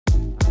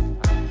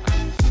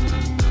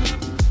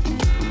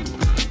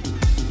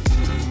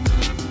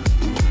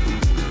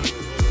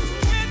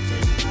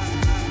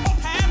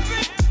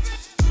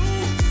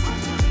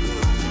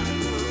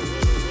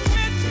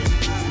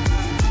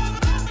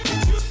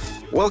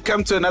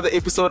Welcome to another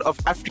episode of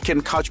African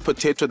Couch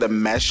Potato, the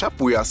mashup.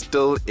 We are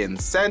still in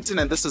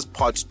Sandton, and this is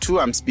part 2.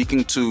 I'm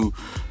speaking to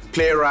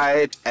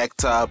playwright,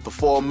 actor,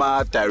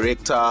 performer,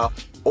 director,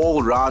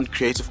 all-round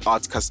creative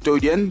arts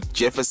custodian,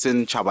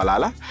 Jefferson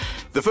Tshabalala.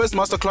 The first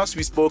masterclass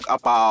we spoke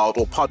about,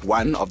 or part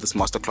 1 of this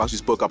masterclass, we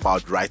spoke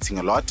about writing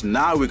a lot.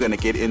 Now we're going to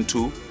get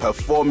into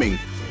performing.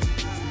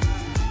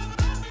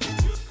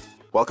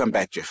 Welcome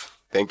back, Jeff.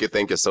 Thank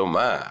you so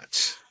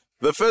much.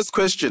 The first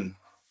question.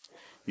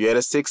 You had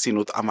a sex scene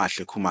with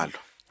Amahle Khumalo.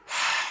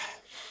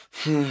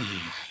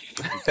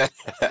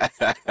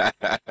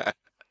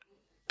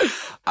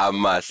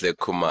 Amahle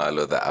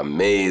Khumalo, the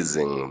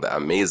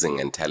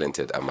amazing and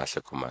talented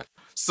Amahle Khumalo.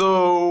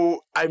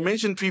 So I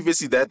mentioned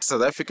previously that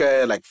South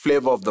Africa,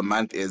 flavor of the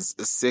month is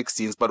sex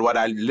scenes. But what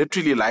I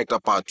literally liked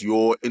about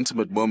your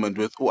intimate moment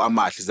with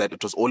Amahle is that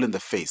it was all in the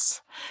face.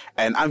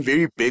 And I'm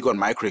very big on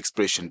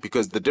micro-expression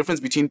because the difference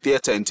between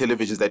theater and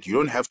television is that you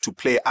don't have to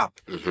play up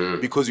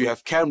because you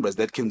have cameras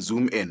that can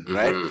zoom in,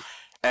 right?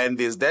 And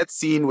there's that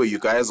scene where you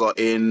guys are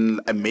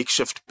in a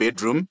makeshift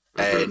bedroom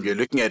and you're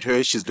looking at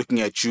her, she's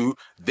looking at you.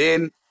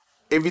 Then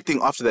everything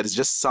after that is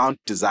just sound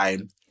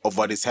design of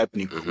what is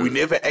happening. We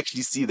never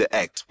actually see the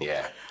act.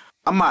 Yeah.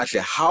 Amahle,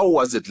 how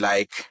was it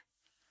like,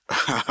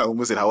 I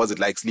almost said how was it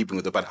like sleeping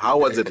with her, but how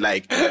was it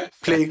like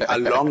playing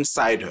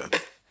alongside her?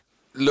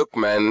 Look,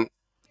 man,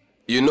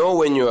 you know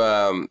when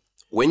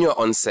you're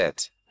on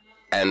set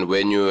and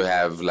when you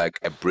have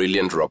a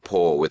brilliant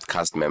rapport with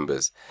cast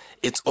members,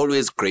 it's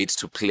always great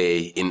to play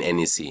in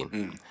any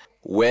scene.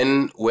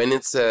 When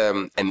it's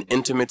an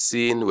intimate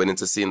scene, when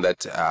it's a scene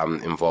that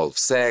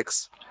involves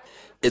sex,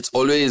 it's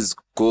always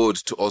good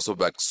to also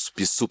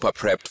be super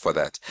prepped for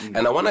that.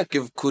 And I want to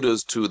give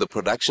kudos to the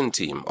production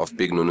team of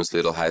Big Nunu's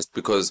Little Heist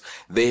because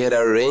they had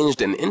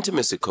arranged an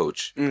intimacy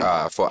coach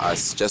for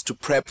us just to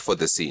prep for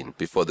the scene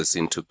before the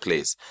scene took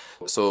place.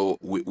 So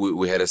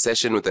we had a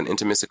session with an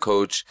intimacy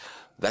coach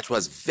that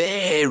was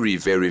very,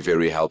 very,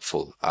 very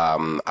helpful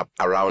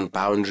around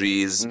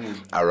boundaries,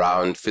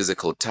 around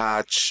physical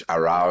touch,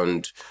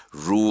 around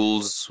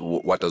rules.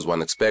 What does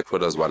one expect?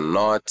 What does one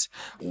not?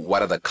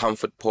 What are the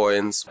comfort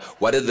points?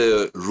 What are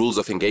the rules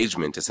of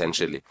engagement,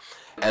 essentially?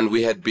 And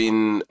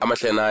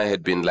Amahle and I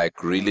had been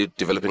really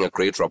developing a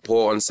great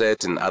rapport on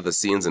set in other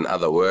scenes and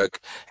other work.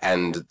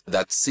 And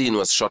that scene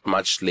was shot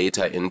much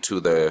later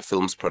into the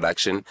film's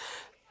production.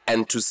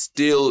 And to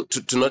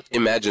not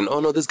imagine, oh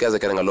no, these guys are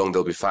getting along,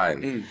 they'll be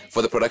fine.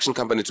 For the production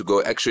company to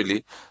go,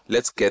 actually,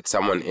 let's get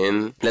someone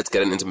in, let's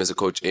get an intimacy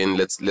coach in,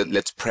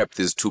 let's prep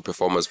these two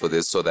performers for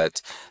this so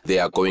that they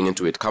are going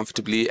into it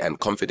comfortably and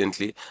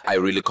confidently. I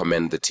really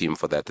commend the team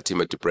for that, the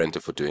team at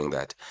Debrente for doing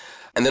that.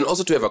 And then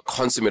also to have a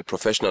consummate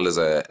professional as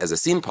a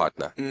scene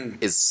partner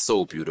is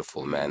so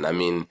beautiful, man. I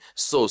mean,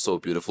 so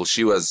beautiful.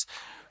 She was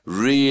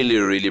really,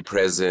 really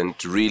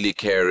present, really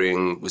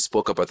caring. We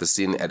spoke about the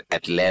scene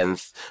at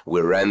length.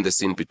 We ran the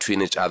scene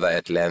between each other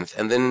at length.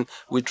 And then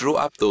we drew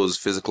up those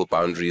physical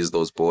boundaries,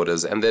 those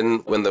borders. And then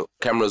when the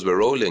cameras were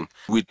rolling,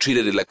 we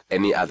treated it like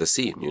any other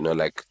scene,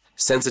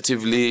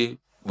 sensitively,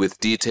 with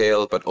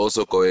detail, but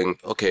also going,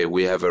 okay,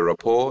 we have a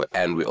rapport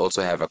and we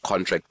also have a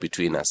contract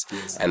between us.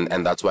 Yes.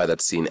 And that's why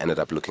that scene ended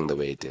up looking the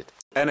way it did.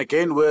 And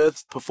again,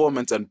 with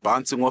performance and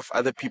bouncing off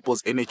other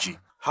people's energy,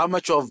 how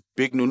much of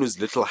Big Nunu's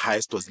Little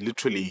Heist was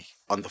literally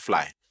on the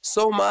fly?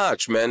 So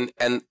much, man.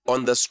 And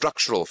on the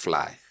structural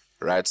fly,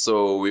 right?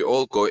 So we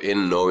all go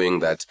in knowing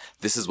that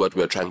this is what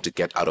we're trying to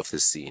get out of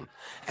this scene.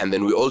 And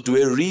then we all do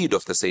a read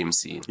of the same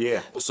scene.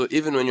 Yeah. So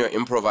even when you're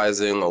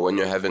improvising or when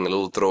you're having a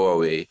little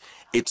throwaway,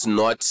 it's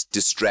not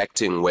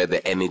distracting where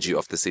the energy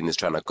of the scene is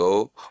trying to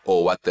go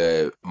or what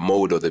the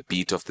mode or the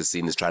beat of the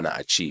scene is trying to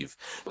achieve.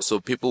 So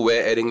people were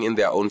adding in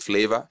their own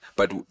flavor,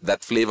 but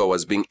that flavor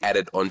was being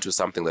added onto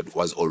something that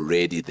was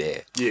already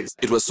there. Yes.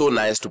 It was so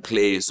nice to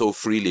play so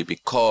freely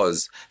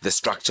because the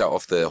structure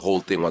of the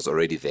whole thing was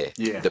already there.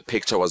 Yeah. The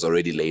picture was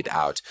already laid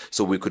out.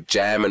 So we could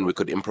jam and we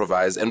could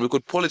improvise and we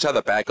could pull each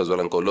other back as well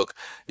and go, look,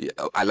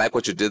 I like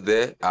what you did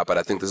there, but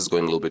I think this is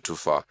going a little bit too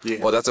far.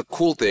 Yeah. Or that's a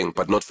cool thing,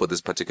 but not for this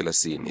particular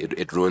scene.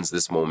 It ruins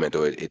this moment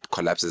or it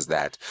collapses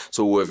that.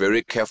 So we're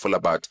very careful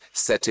about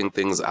setting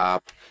things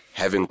up,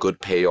 having good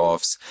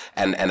payoffs,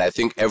 and I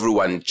think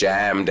everyone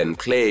jammed and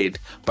played,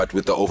 but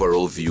with the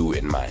overall view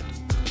in mind.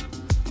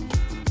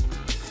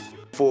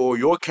 For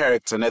your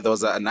character, there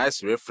was a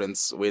nice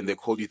reference when they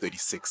called you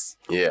 36.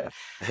 Yeah.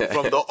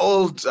 From the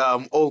old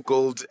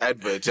gold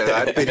advert,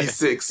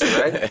 36,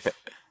 right?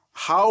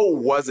 How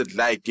was it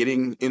like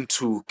getting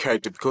into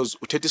character? Because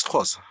Utetis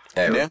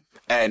Xhosa,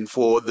 and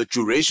for the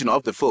duration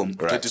of the film,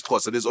 right. Utetis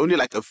Xhosa, there's only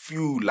a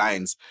few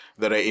lines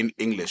that are in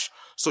English.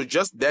 So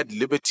just that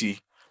liberty,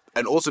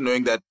 and also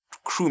knowing that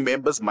crew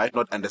members might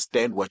not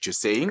understand what you're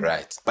saying,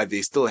 right, but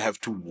they still have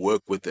to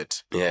work with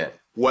it. Yeah.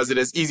 Was it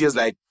as easy as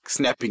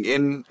snapping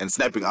in and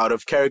snapping out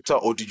of character,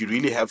 or did you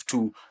really have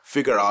to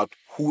figure out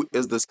who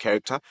is this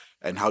character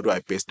and how do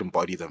I best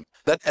embody them?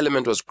 That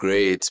element was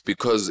great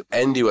because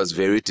Andy was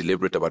very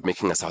deliberate about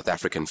making a South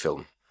African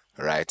film.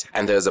 right?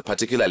 And there's a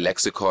particular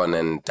lexicon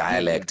and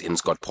dialect in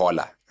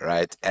Scotpola,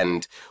 right?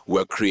 And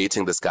we're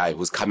creating this guy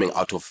who's coming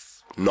out of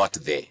not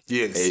there.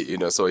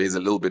 Yes. So he's a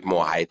little bit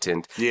more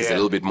heightened. He's a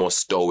little bit more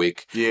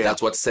stoic. Yeah.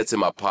 That's what sets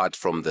him apart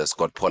from the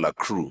Scotpola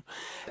crew.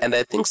 And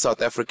I think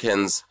South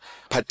Africans,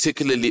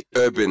 particularly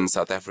urban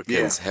South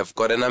Africans, have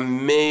got an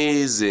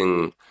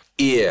amazing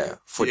ear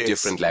for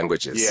different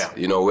languages.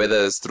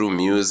 Whether it's through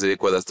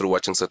music, whether it's through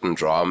watching certain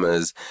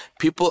dramas,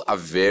 people are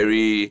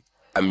very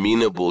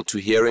amenable to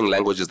hearing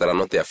languages that are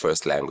not their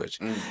first language.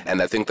 And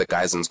I think the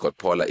guys in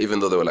Scotpola, even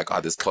though they were like,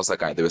 this Xhosa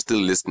guy, they were still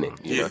listening,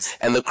 you know?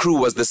 And the crew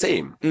was the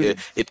same.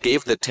 It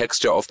gave the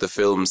texture of the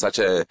film such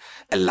a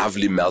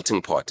lovely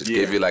melting pot. It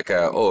gave you like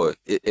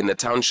in a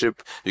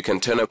township, you can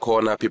turn a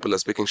corner, people are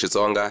speaking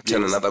Xitsonga,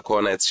 turn another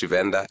corner, it's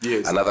Shivenda,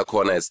 another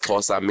corner, it's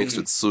Xhosa mixed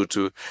with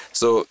Sotho.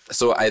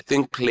 So I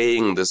think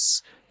playing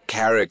this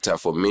character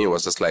for me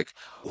was just like,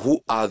 who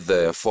are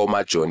the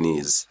former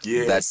Johnnies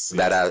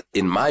that are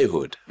in my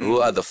hood? Who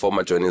are the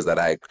former Johnnies that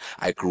I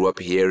grew up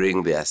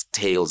hearing their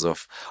tales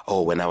of,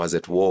 when I was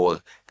at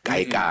war,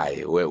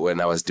 Kai,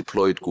 when I was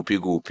deployed,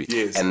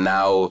 Gupi. And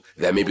now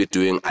they're maybe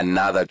doing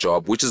another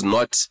job, which is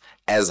not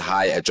as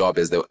high a job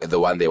as the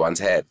one they once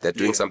had. They're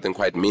doing something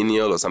quite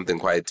menial or something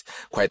quite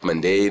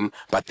mundane,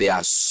 but they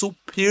are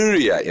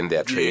superior in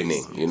their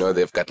training.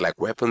 They've got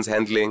like weapons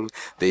handling,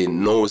 they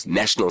know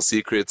national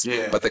secrets,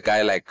 but the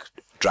guy like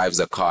drives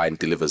a car and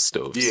delivers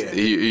stoves,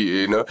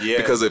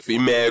 because of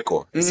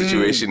Imeko, the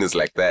situation is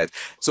like that.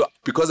 So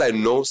because I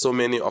know so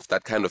many of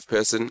that kind of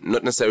person,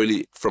 not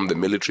necessarily from the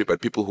military, but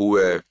people who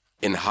were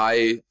in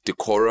high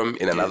decorum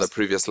in another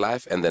previous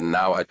life and then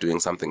now are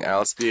doing something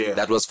else,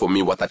 that was for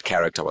me what that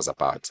character was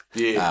about.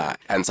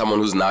 And someone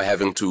who's now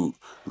having to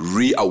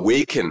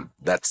reawaken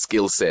that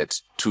skill set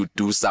to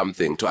do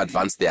something, to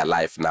advance their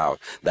life now.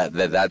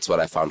 That's what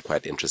I found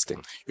quite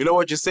interesting. You know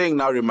what you're saying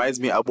now reminds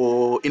me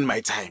about In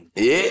My Time.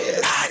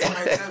 Yes. In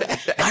My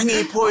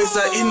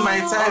Time. In My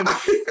Time.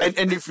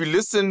 And if you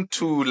listen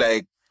to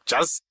like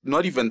just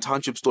not even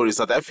township stories,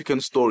 South African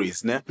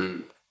stories,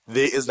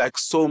 there is like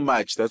so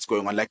much that's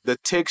going on. Like the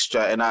texture,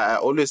 and I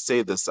always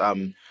say this,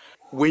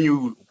 when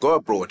you go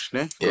abroad,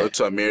 go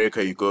to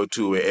America, you go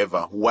to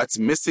wherever, what's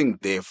missing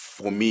there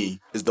for me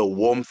is the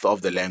warmth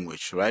of the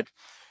language, right?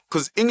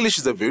 Because English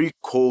is a very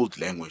cold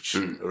language,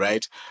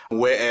 right?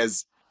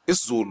 Whereas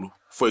isiZulu,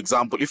 for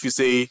example, if you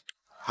say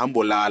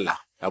Hambolala,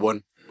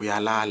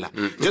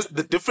 uyalala, just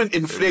the different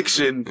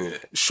inflection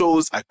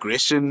shows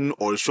aggression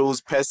or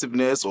shows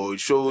passiveness or it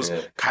shows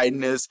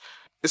kindness.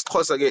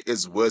 Xhosa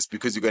is worse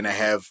because you're going to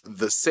have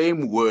the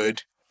same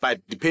word,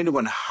 but depending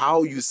on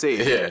how you say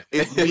it,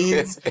 it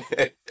means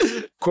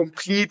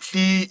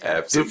completely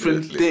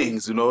different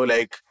things,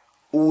 like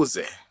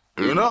uze,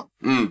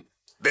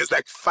 There's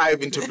like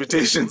 5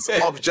 interpretations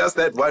of just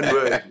that one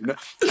word. And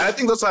I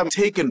think that's why I'm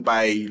taken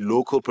by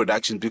local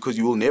production, because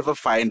you will never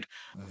find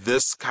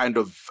this kind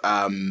of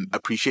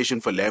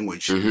appreciation for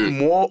language.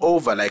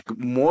 Moreover, like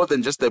more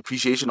than just the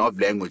appreciation of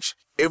language,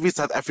 every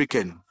South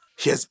African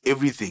hears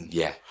everything.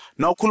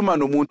 Now, kulma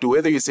nomuntu,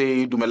 whether you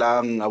say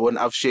dumelang, abon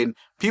afshen,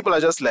 people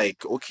are just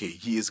like, okay,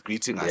 he is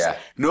greeting us.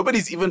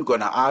 Nobody's even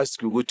gonna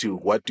ask you,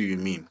 what do you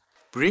mean?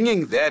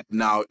 Bringing that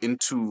now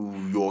into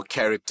your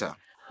character,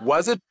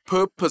 was it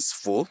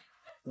purposeful?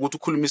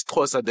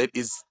 That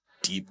is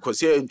deep, because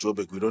here in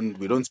Joburg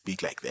we don't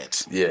speak like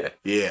that.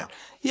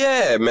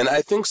 Yeah, man,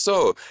 I think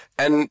so.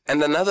 And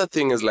another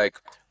thing is like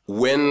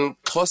when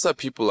Xhosa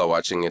people are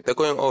watching it, they're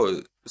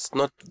going, it's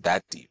not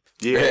that deep.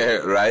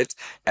 Right?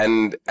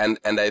 And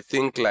I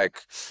think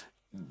like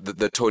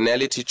the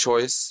tonality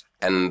choice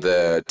and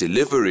the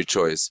delivery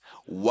choice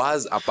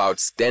was about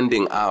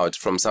standing out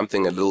from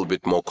something a little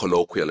bit more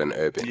colloquial and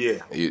urban.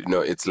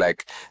 It's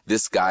like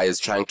this guy is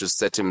trying to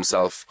set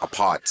himself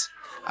apart.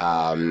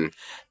 And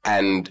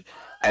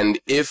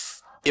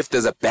if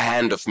there's a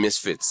band of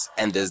misfits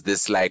and there's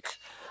this like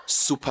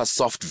super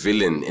soft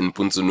villain in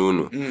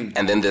Punzununu,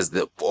 and then there's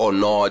the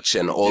Notch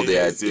and all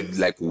their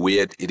like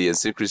weird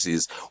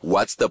idiosyncrasies,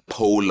 what's the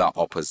polar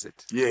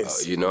opposite?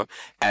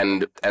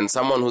 And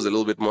someone who's a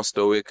little bit more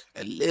stoic,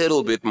 a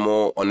little bit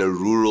more on a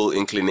rural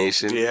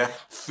inclination,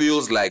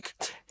 feels like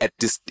a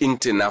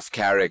distinct enough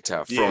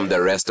character from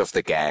the rest of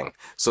the gang,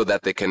 so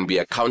that there can be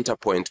a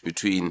counterpoint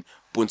between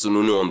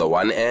Punzununu on the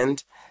one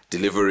end,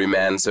 delivery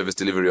man, service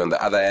delivery on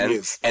the other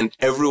end, and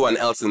everyone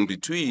else in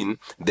between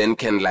then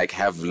can like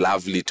have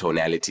lovely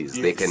tonalities.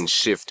 They can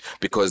shift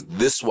because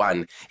this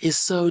one is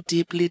so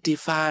deeply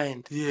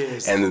defined.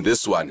 And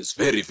this one is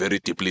very, very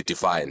deeply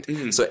defined.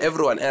 So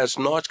everyone else,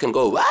 Notch, can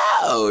go,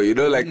 wow,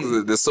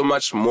 there's so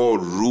much more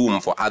room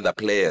for other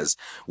players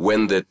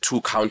when the two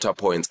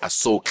counterpoints are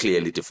so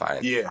clearly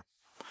defined.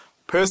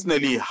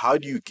 Personally, how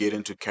do you get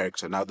into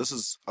character? Now, this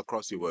is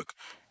across your work.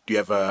 Do you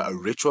have a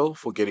ritual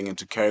for getting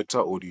into character,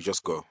 or do you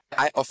just go?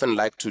 I often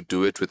like to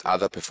do it with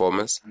other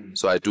performers.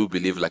 So I do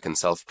believe like in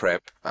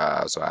self-prep.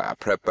 So I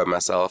prep by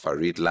myself, I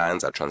read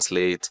lines, I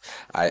translate.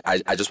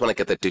 I just want to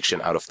get the diction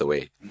out of the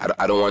way.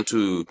 I don't want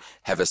to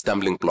have a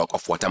stumbling block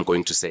of what I'm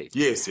going to say.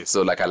 Yes.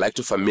 So like I like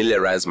to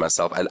familiarize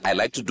myself. I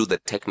like to do the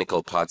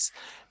technical parts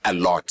a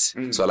lot.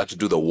 So I like to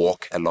do the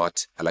walk a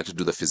lot. I like to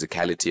do the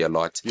physicality a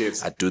lot.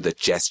 Yes. I do the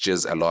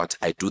gestures a lot.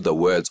 I do the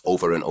words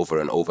over and over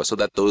and over, so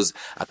that those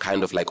are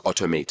kind of like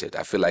automated.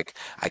 I feel like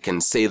I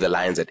can say the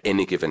lines at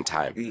any given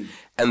time.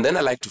 And then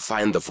I like to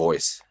find the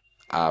voice.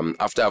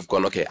 After I've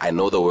gone, okay, I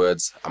know the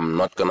words, I'm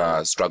not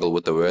gonna struggle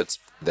with the words,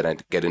 then I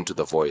get into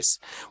the voice.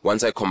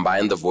 Once I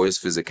combine the voice,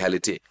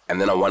 physicality,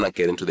 and then I wanna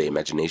get into the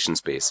imagination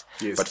space.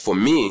 Yes. But for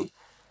me,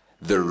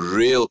 the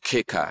real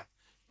kicker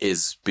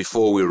is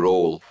before we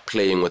roll,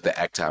 playing with the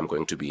actor I'm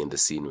going to be in the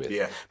scene with.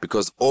 Yeah.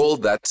 Because all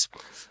that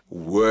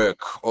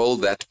work, all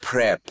that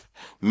prep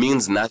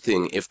means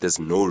nothing if there's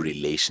no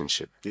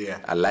relationship. Yeah.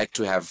 I like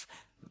to have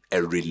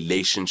a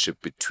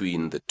relationship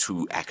between the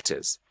two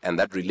actors, and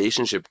that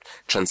relationship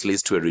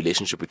translates to a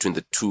relationship between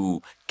the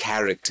two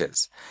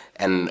characters.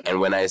 And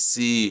when I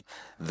see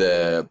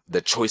the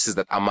choices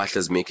that Amahle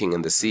is making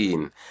in the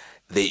scene,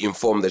 they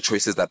inform the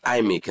choices that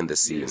I make in the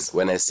scene. Yes.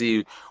 When I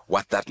see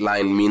what that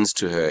line means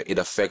to her, it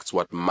affects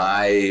what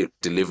my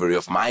delivery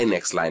of my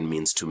next line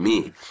means to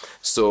me.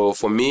 So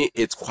for me,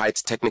 it's quite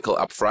technical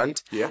up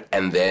front, Yeah.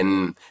 and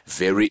then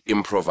very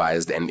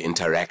improvised and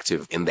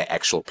interactive in the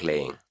actual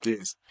playing.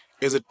 Yes.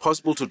 Is it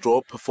possible to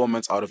draw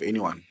performance out of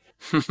anyone?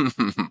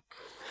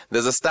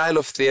 There's a style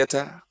of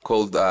theater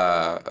called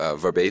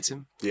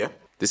verbatim. Yeah.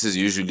 This is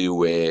usually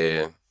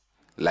where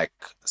like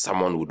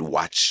someone would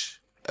watch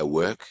a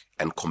work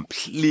and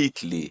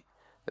completely,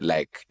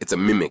 like, it's a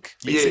mimic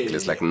basically.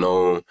 It's like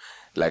no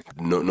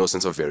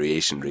sense of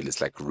variation really.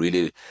 It's like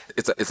really,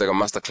 it's like a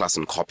masterclass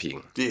in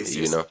copying. Yes,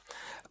 you yes. know,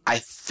 I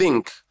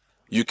think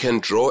you can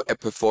draw a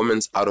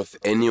performance out of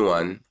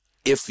anyone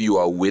if you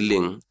are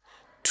willing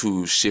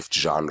to shift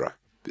genre.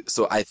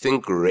 So I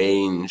think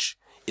range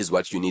is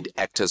what you need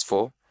actors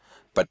for,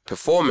 but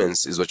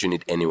performance is what you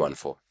need anyone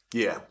for.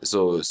 Yeah.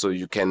 So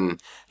you can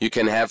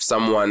have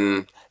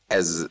someone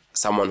as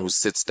someone who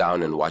sits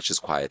down and watches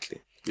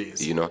quietly.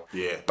 Yes. You know?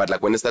 Yeah. But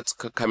like when it starts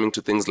coming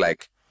to things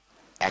like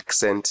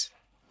accent,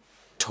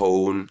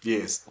 tone,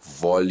 Yes.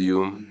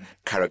 volume,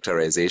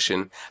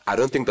 characterization, I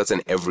don't think that's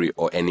an every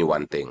or any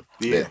one thing.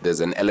 Yeah.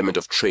 There's an element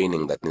of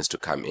training that needs to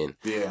come in.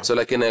 Yeah. So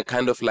like in a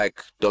kind of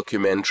like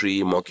documentary,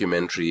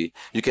 mockumentary,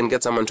 you can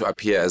get someone to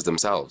appear as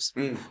themselves.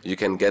 You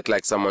can get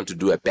like someone to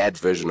do a bad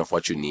version of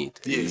what you need.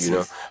 Yes, You know?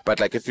 yes. But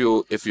like if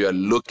you're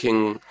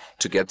looking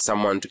to get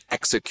someone to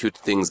execute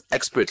things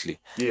expertly,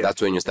 Yeah.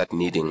 that's when you start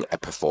needing a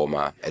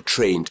performer, a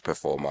trained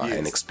performer, Yes.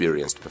 an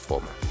experienced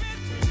performer.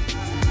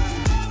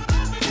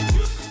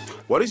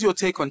 What is your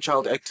take on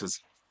child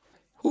actors?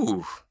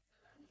 Ooh.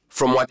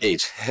 From what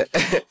age?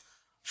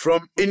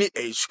 From any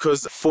age,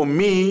 because for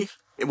me,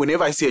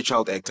 whenever I see a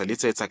child actor,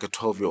 let's say it's like a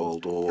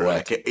 12-year-old or Right.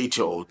 like an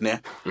 8-year-old,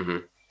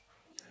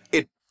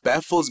 it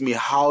baffles me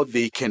how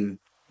they can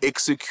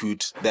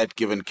execute that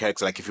given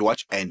character. Like if you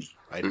watch Annie,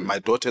 right? My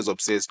daughter's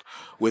obsessed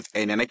with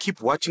Annie, and I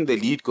keep watching the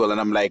lead girl, and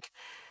I'm like,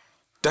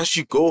 does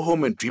she go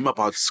home and dream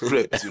about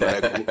scripts? You know,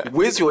 like,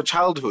 where's your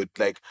childhood?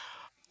 Like,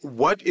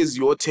 what is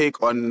your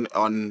take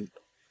on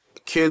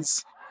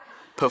kids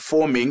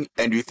performing,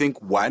 and do you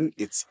think, one,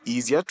 it's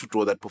easier to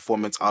draw that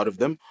performance out of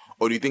them,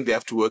 or do you think they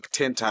have to work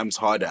 10 times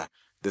harder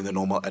than the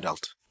normal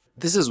adult?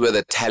 This is where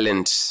the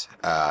talent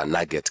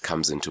nugget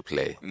comes into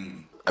play.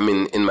 I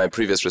mean, in my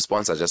previous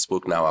response, I just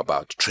spoke now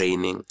about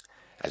training.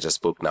 I just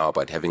spoke now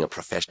about having a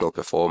professional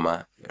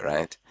performer,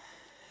 right?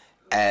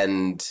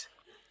 And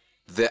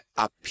there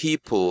are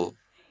people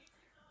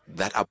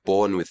that are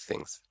born with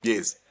things.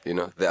 Yes. You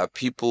know, there are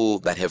people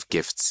that have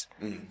gifts.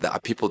 There are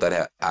people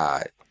that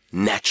are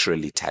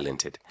naturally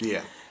talented.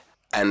 Yeah.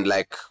 And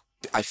like,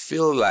 I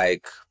feel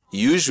like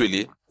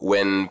usually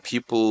when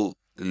people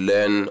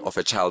learn of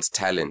a child's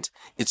talent,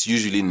 it's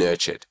usually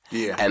nurtured.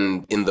 Yeah.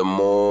 And in the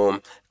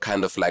more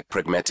kind of like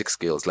pragmatic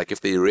skills, like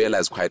if they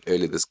realize quite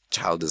early this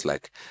child is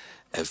like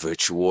a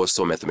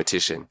virtuoso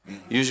mathematician,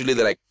 usually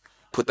they like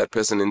put that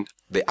person in,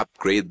 they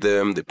upgrade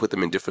them, they put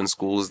them in different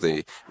schools,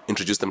 they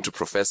introduce them to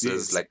professors.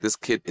 Yes. Like this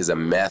kid is a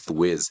math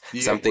whiz.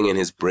 Yeah. Something in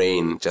his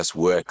brain just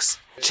works.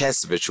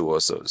 Chess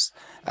virtuosos,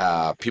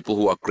 people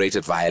who are great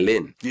at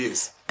violin.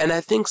 Yes. And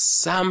I think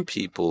some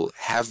people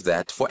have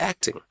that for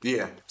acting.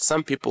 Yeah.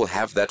 Some people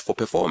have that for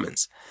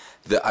performance.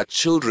 There are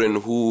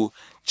children who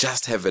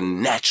just have a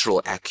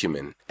natural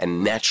acumen, a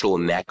natural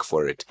knack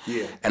for it.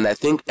 Yeah. And I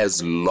think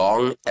as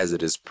long as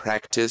it is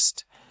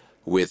practiced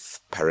with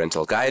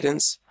parental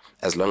guidance,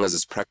 as long as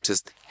it's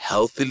practiced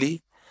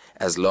healthily,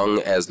 as long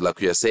as,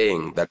 like you're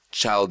saying, that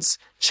child's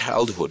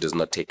childhood is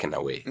not taken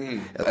away.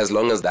 As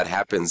long as that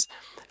happens,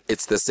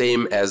 it's the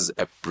same as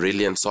a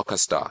brilliant soccer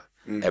star,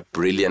 a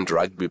brilliant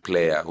rugby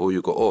player who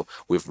you go, oh,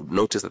 we've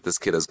noticed that this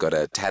kid has got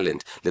a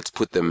talent. Let's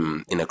put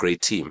them in a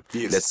great team.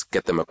 Yes. Let's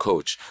get them a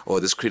coach.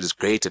 Or this kid is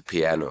great at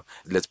piano.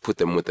 Let's put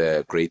them with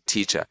a great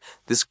teacher.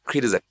 This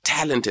kid is a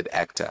talented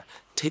actor.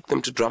 take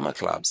them to drama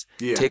clubs,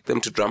 Yeah. take them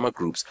to drama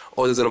groups,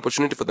 or there's an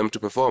opportunity for them to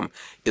perform.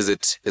 Is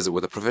it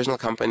with a professional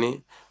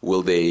company?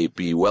 Will they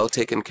be well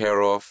taken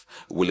care of?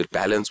 Will it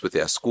balance with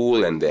their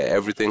school and their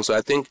everything? So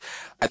I think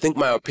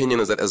my opinion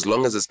is that as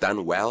long as it's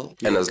done well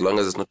and as long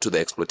as it's not to the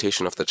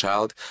exploitation of the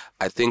child,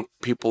 I think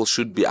people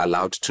should be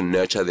allowed to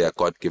nurture their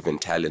God-given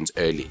talents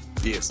early.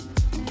 Yes.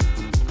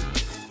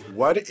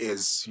 What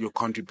is your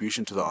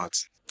contribution to the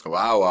arts?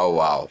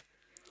 Wow.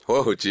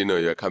 Oh, Gino,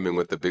 you're coming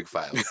with the big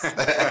files.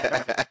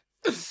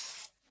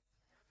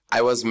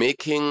 I was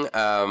making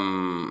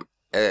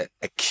a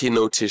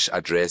keynote-ish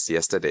address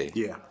yesterday.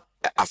 Yeah.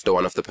 After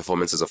one of the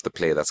performances of the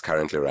play that's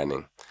currently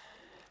running.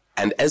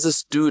 And as a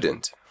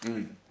student,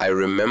 I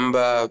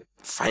remember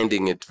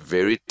finding it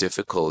very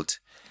difficult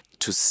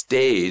to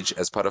stage,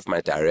 as part of my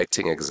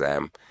directing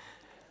exam,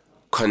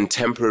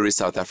 contemporary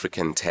South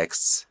African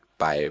texts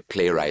by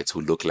playwrights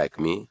who look like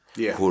me,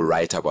 who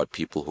write about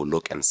people who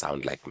look and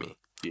sound like me.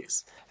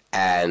 Yes.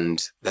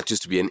 And that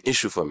used to be an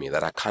issue for me,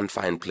 that I can't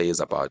find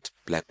plays about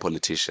black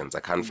politicians. I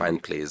can't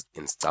find plays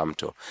in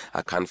Stamto.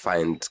 I can't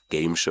find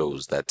game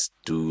shows that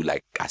do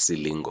like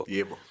Kasilingo.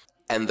 Yeah.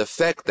 And the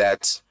fact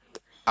that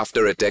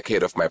after a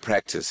decade of my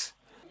practice,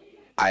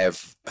 I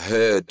have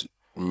heard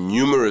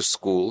numerous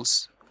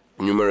schools,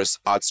 numerous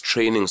arts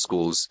training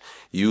schools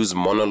use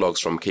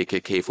monologues from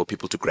KKK for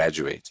people to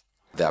graduate.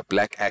 There are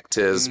black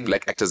actors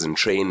in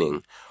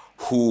training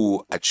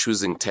who are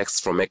choosing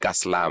texts from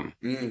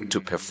Ekaslam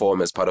to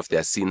perform as part of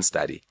their scene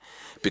study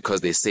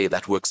because they say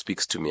that work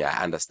speaks to me.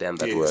 I understand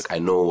that work. I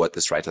know what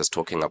this writer is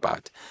talking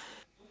about.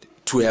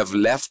 To have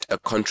left a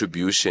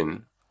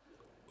contribution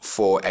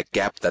for a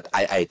gap that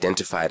I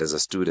identified as a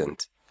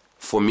student,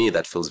 for me,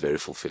 that feels very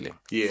fulfilling.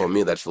 Yeah. For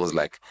me, that feels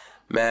like,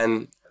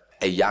 man,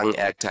 a young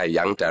actor, a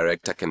young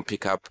director can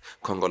pick up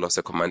Congolose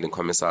Commanding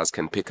Commissars,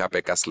 can pick up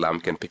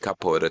Ekaslam, can pick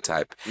up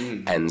Poetotype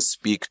and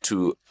speak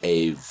to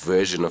a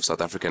version of South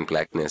African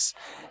blackness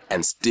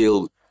and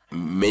still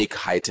make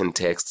heightened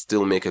text,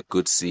 still make a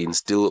good scene,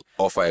 still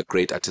offer a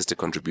great artistic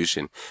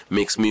contribution.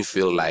 Makes me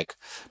feel like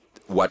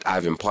what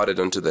I've imparted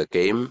onto the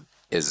game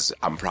is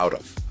I'm proud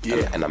of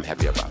and I'm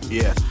happy about.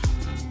 Yeah.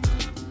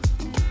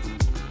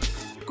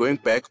 Going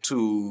back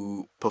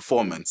to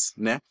performance,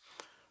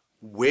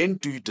 when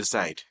do you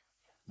decide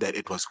that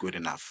it was good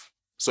enough?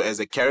 So as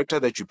a character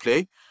that you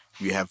play,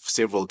 you have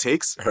several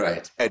takes.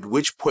 Right. At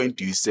which point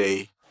do you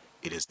say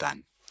it is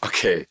done?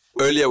 Okay.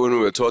 Earlier when we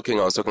were talking,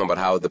 I was talking about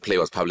how the play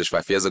was published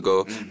 5 years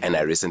ago, and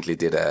I recently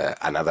did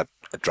another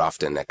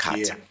draft and a cut.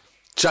 Yeah.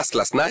 Just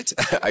last night,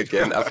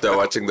 again, after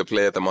watching the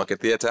play at the Market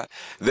Theatre,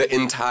 the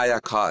entire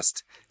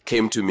cast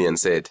came to me and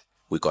said,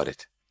 we got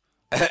it.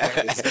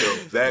 That is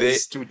dope. That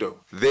is too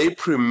dope. They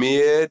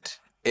premiered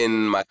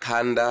in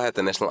Makanda at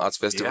the National Arts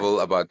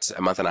Festival about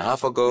a month and a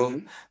half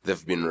ago.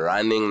 They've been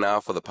running now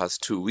for the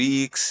past 2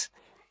 weeks.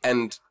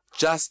 And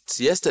just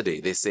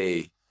yesterday, they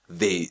say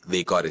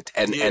they got it.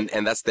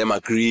 And that's them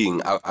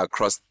agreeing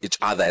across each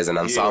other as an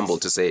ensemble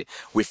to say,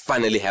 we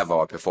finally have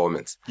our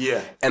performance.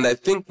 Yeah. And I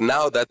think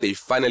now that they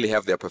finally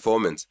have their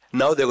performance,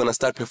 now they're going to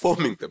start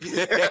performing them.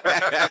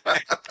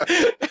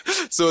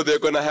 So they're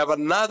going to have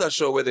another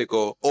show where they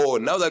go, oh,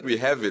 now that we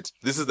have it,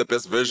 this is the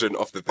best version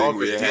of the thing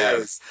we have.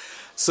 Yes.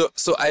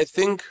 So I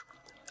think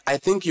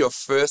your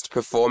first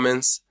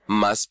performance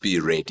must be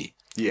ready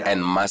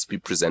and must be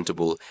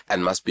presentable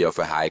and must be of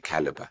a high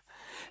caliber.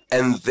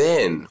 And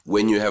then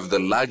when you have the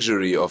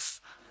luxury of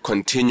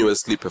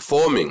continuously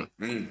performing,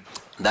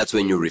 that's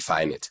when you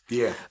refine it.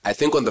 Yeah. I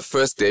think on the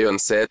first day on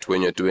set,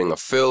 when you're doing a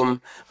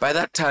film, by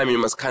that time you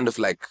must kind of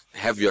like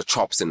have your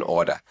chops in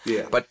order.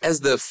 Yeah. But as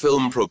the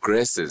film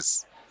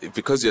progresses,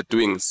 because you're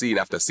doing scene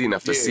after scene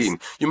after scene,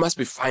 you must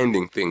be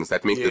finding things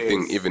that make the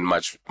thing even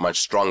much, much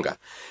stronger.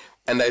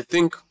 And I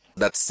think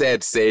that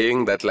sad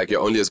saying that like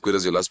you're only as good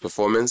as your last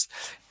performance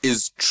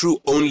is true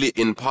only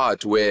in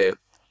part where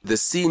the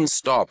scene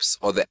stops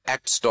or the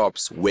act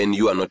stops when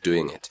you are not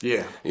doing it.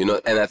 Yeah. You know,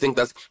 and I think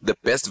that's the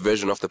best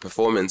version of the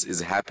performance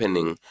is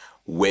happening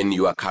when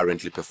you are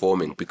currently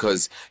performing,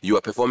 because you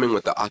are performing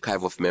with the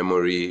archive of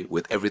memory,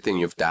 with everything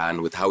you've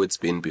done, with how it's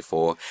been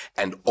before,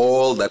 and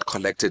all that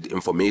collected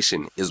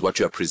information is what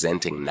you are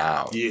presenting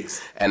now.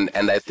 Yes. And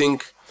I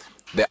think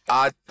there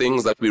are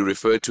things that we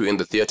refer to in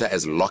the theater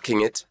as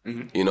locking it,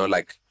 you know,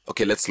 like,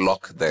 okay, let's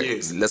lock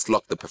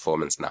the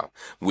performance now.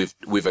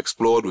 We've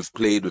explored, we've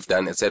played, we've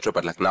done, etc.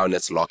 But like now,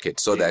 let's lock it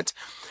so that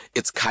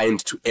it's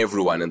kind to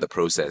everyone in the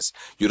process.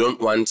 You don't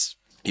want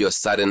your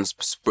sudden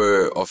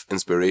spur of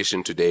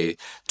inspiration today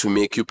to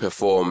make you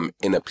perform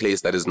in a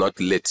place that is not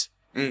lit.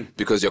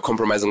 Because you're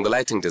compromising the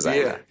lighting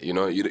designer. You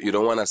know, you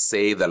don't want to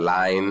say the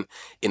line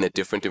in a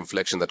different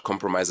inflection that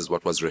compromises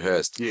what was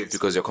rehearsed.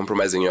 Because you're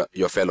compromising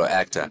your fellow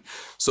actor.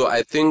 So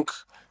I think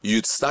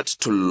you'd start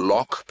to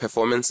lock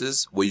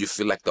performances where you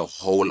feel like the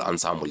whole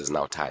ensemble is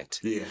now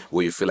tight.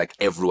 Where you feel like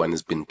everyone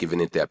has been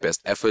giving it their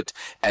best effort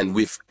and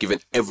we've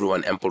given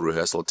everyone ample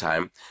rehearsal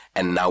time,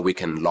 and now we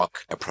can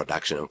lock a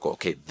production and go,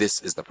 okay,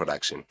 this is the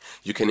production.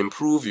 You can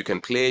improve, you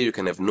can play, you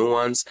can have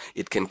nuance,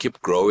 it can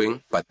keep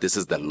growing, but this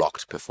is the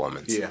locked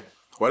performance.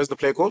 What is the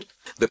play called?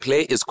 The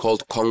play is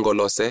called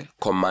Kongolose,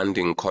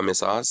 Commanding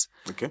Commissars.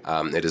 Okay.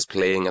 It is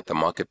playing at the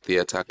Market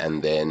Theatre.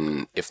 And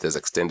then if there's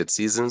extended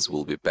seasons,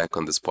 we'll be back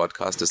on this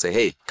podcast to say,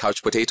 hey,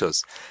 couch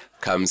potatoes,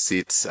 come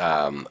sit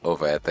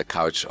over at the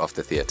couch of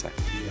the theatre.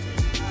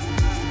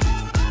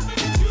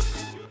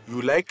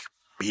 You like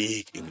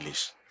big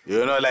English.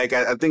 You know, like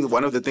I think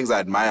one of the things I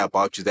admire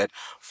about you is that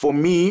for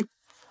me,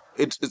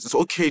 it's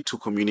okay to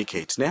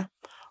communicate, né?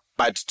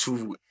 But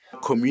to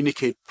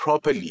communicate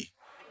properly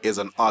is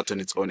an art on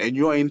its own. And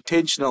you are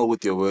intentional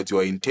with your words. You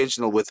are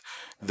intentional with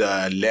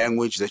the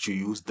language that you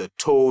use, the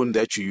tone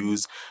that you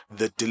use,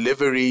 the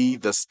delivery,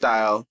 the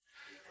style.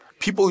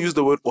 People use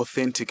the word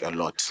authentic a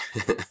lot.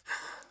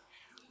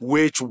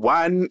 Which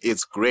one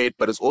is great,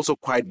 but it's also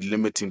quite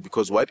limiting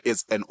because what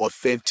is an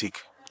authentic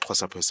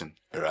Xhosa person?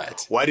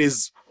 Right. What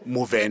is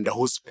Movenda,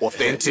 who's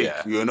authentic,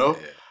 you know?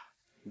 Yeah.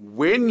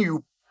 When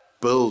you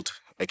build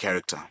a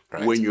character,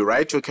 Right. when you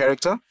write your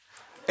character,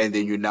 and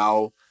then you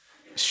now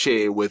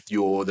share with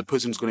the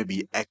person who's going to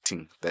be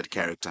acting that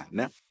character,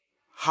 né?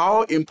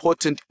 How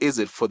important is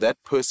it for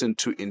that person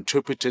to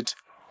interpret it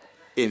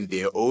in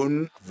their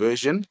own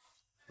version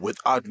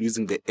without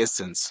losing the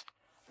essence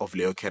of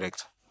Leo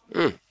character?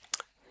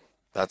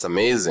 That's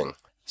amazing.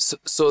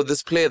 So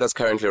this play that's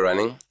currently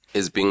running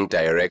is being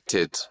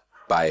directed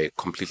by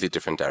completely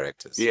different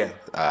directors. Yeah.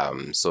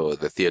 So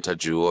the theatre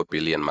duo,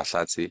 Billy and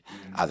Mahlatsi,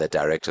 are the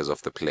directors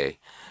of the play.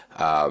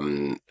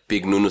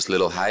 Big Nunu's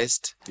Little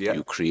Heist, Yeah.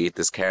 you create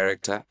this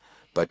character,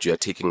 but you're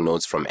taking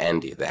notes from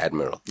Andy, the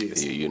Admiral.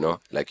 Yes. You know,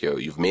 like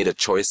you've made a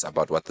choice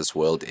about what this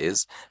world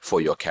is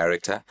for your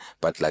character,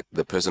 but like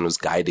the person who's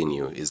guiding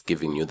you is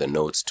giving you the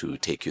notes to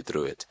take you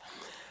through it.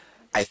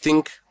 I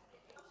think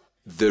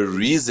the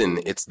reason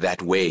it's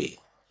that way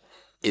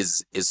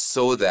is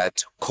so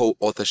that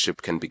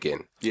co-authorship can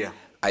begin. Yeah.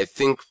 I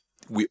think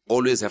we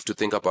always have to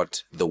think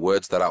about the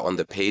words that are on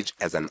the page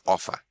as an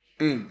offer.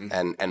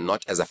 And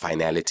not as a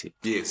finality.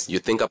 Yes. You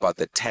think about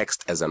the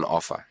text as an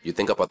offer. You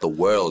think about the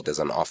world as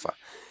an offer.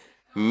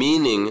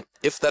 Meaning,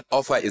 if that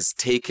offer is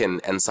taken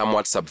and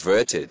somewhat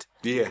subverted,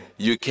 Yeah.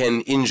 you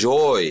can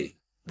enjoy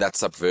that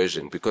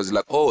subversion because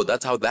like, oh,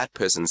 that's how that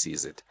person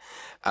sees it.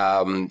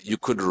 You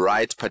could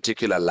write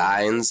particular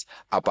lines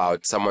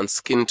about someone's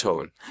skin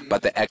tone,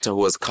 but the actor who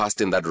was cast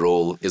in that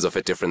role is of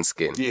a different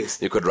skin.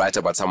 Yes. You could write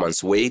about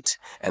someone's weight,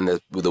 and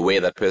the way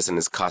that person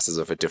is cast is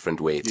of a different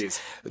weight. Yes.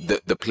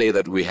 The play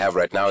that we have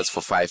right now is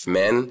for 5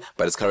 men,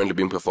 but it's currently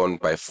being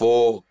performed by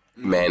 4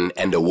 men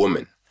and a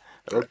woman.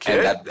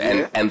 Okay.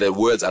 And the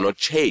words are not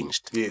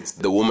changed. Yes.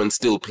 The woman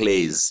still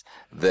plays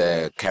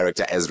the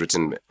character as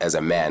written as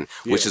a man,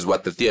 which is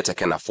what the theater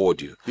can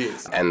afford you.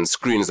 Yes. And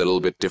screen is a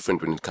little bit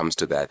different when it comes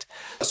to that.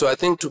 So I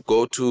think to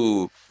go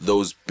to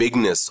those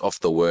bigness of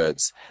the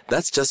words,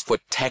 that's just for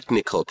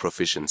technical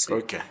proficiency.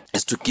 Okay.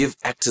 It's to give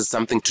actors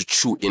something to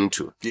chew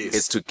into. Yes.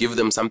 It's to give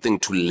them something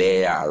to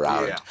layer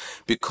around. Yeah.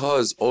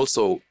 Because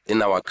also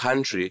in our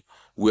country,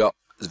 we are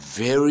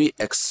very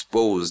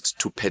exposed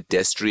to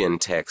pedestrian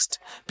text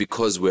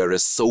because we're a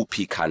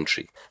soapy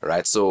country,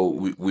 right? So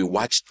we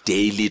watch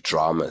daily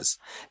dramas,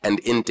 and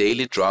in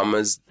daily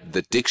dramas,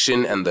 the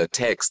diction and the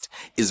text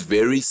is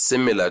very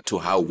similar to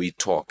how we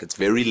talk. It's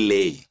very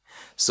lay.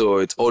 So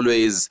it's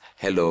always,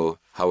 hello,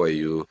 how are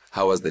you?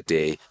 How was the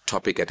day?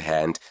 Topic at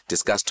hand,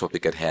 discuss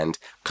topic at hand,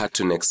 cut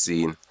to next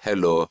scene,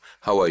 hello,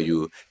 how are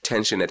you?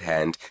 Tension at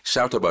hand,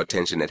 shout about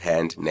tension at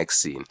hand,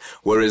 next scene.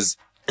 Whereas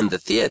in the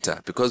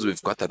theater, because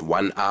we've got that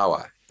 1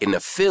 hour, in a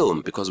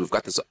film, because we've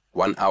got this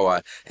 1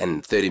 hour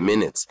and 30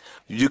 minutes,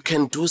 you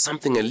can do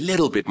something a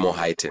little bit more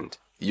heightened.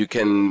 You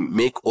can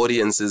make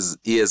audiences'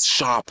 ears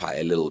sharper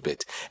a little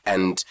bit.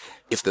 And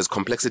if there's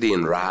complexity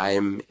in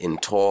rhyme, in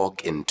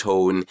talk, in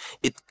tone,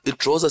 it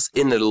draws us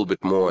in a little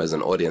bit more as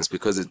an audience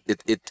because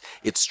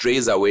it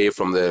strays away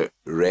from the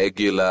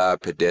regular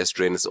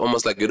pedestrian. It's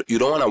almost like you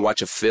don't want to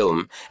watch a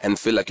film and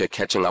feel like you're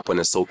catching up on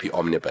a soapy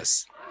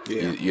omnibus.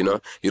 Yeah. You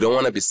know, you don't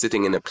want to be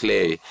sitting in a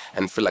play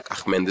and feel like,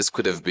 ah, man,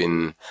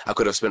 I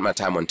could have spent my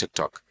time on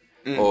TikTok.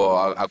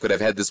 Or I could have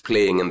had this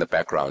playing in the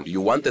background. You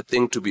want the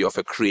thing to be of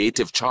a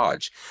creative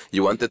charge.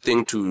 You want the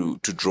thing to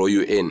draw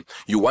you in.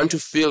 You want to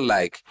feel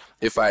like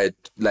if I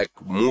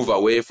move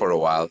away for a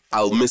while,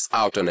 I'll miss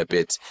out on a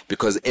bit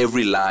because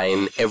every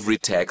line, every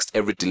text,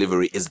 every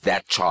delivery is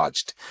that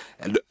charged.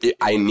 And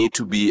I need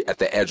to be at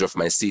the edge of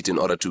my seat in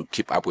order to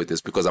keep up with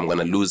this because I'm going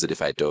to lose it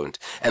if I don't.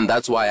 And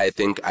that's why I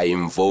think I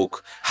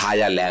invoke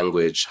higher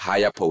language,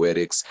 higher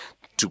poetics,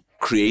 to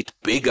create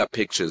bigger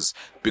pictures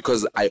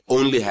because I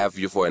only have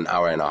you for an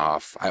hour and a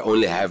half. I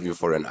only have you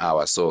for an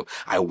hour. So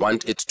I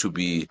want it to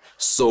be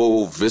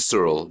so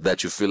visceral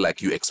that you feel like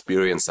you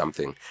experience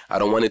something. I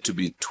don't want it to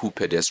be too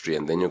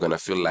pedestrian. Then you're going to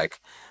feel like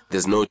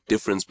there's no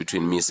difference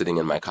between me sitting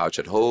in my couch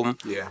at home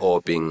or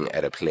being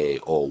at a play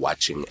or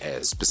watching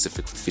a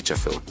specific feature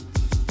film.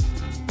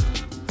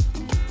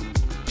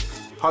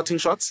 Parting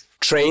shots?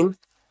 Train.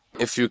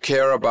 If you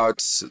care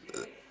about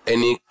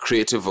any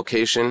creative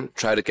vocation,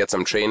 try to get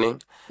some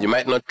training. You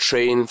might not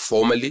train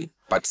formally,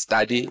 but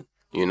study,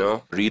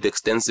 read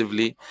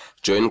extensively,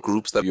 join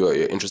groups that you're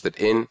interested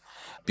in,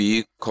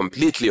 be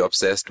completely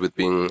obsessed with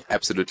being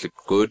absolutely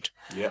good.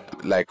 Yeah.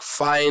 Like,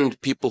 find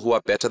people who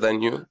are better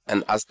than you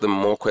and ask them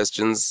more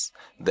questions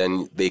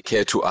than they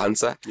care to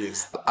answer.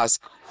 Yes.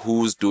 Ask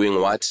who's doing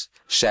what,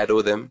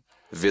 shadow them,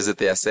 visit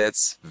their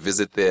sets,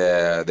 visit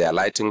their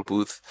lighting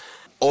booth.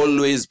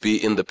 Always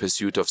be in the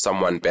pursuit of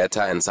someone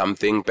better and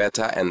something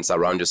better, and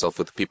surround yourself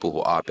with people who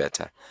are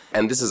better.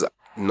 And this is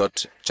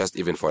not just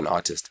even for an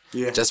artist,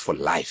 just for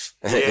life.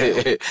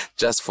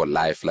 Just for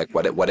life. Like,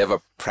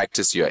 whatever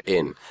practice you're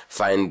in,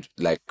 find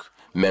like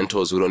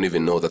mentors who don't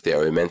even know that there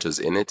are mentors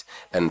in it,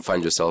 and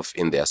find yourself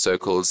in their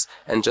circles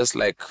and just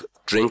like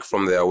drink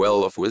from their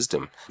well of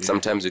wisdom.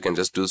 Sometimes you can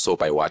just do so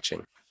by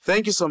watching.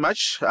 Thank you so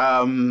much.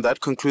 That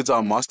concludes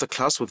our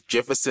masterclass with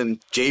Jefferson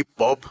J.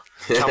 Bob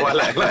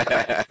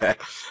Tshabalala.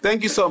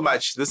 Thank you so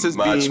much. This has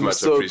been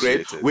so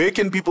great. Where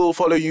can people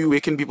follow you? Where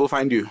can people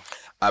find you?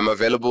 I'm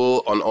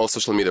available on all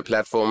social media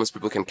platforms.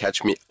 People can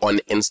catch me on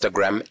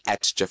Instagram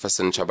at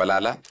Jefferson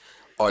Tshabalala,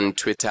 on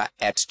Twitter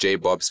at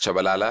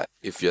JBobsTshabalala.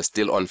 If you're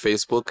still on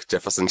Facebook,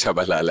 Jefferson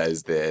Tshabalala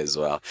is there as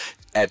well.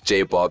 At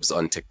JBobs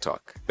on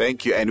TikTok.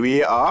 Thank you. And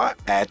we are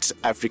at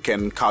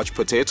African Couch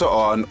Potato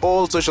on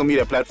all social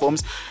media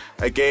platforms.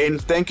 Again,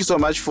 thank you so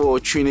much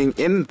for tuning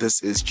in.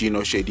 This is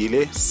Gino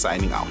Shedile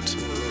signing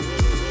out.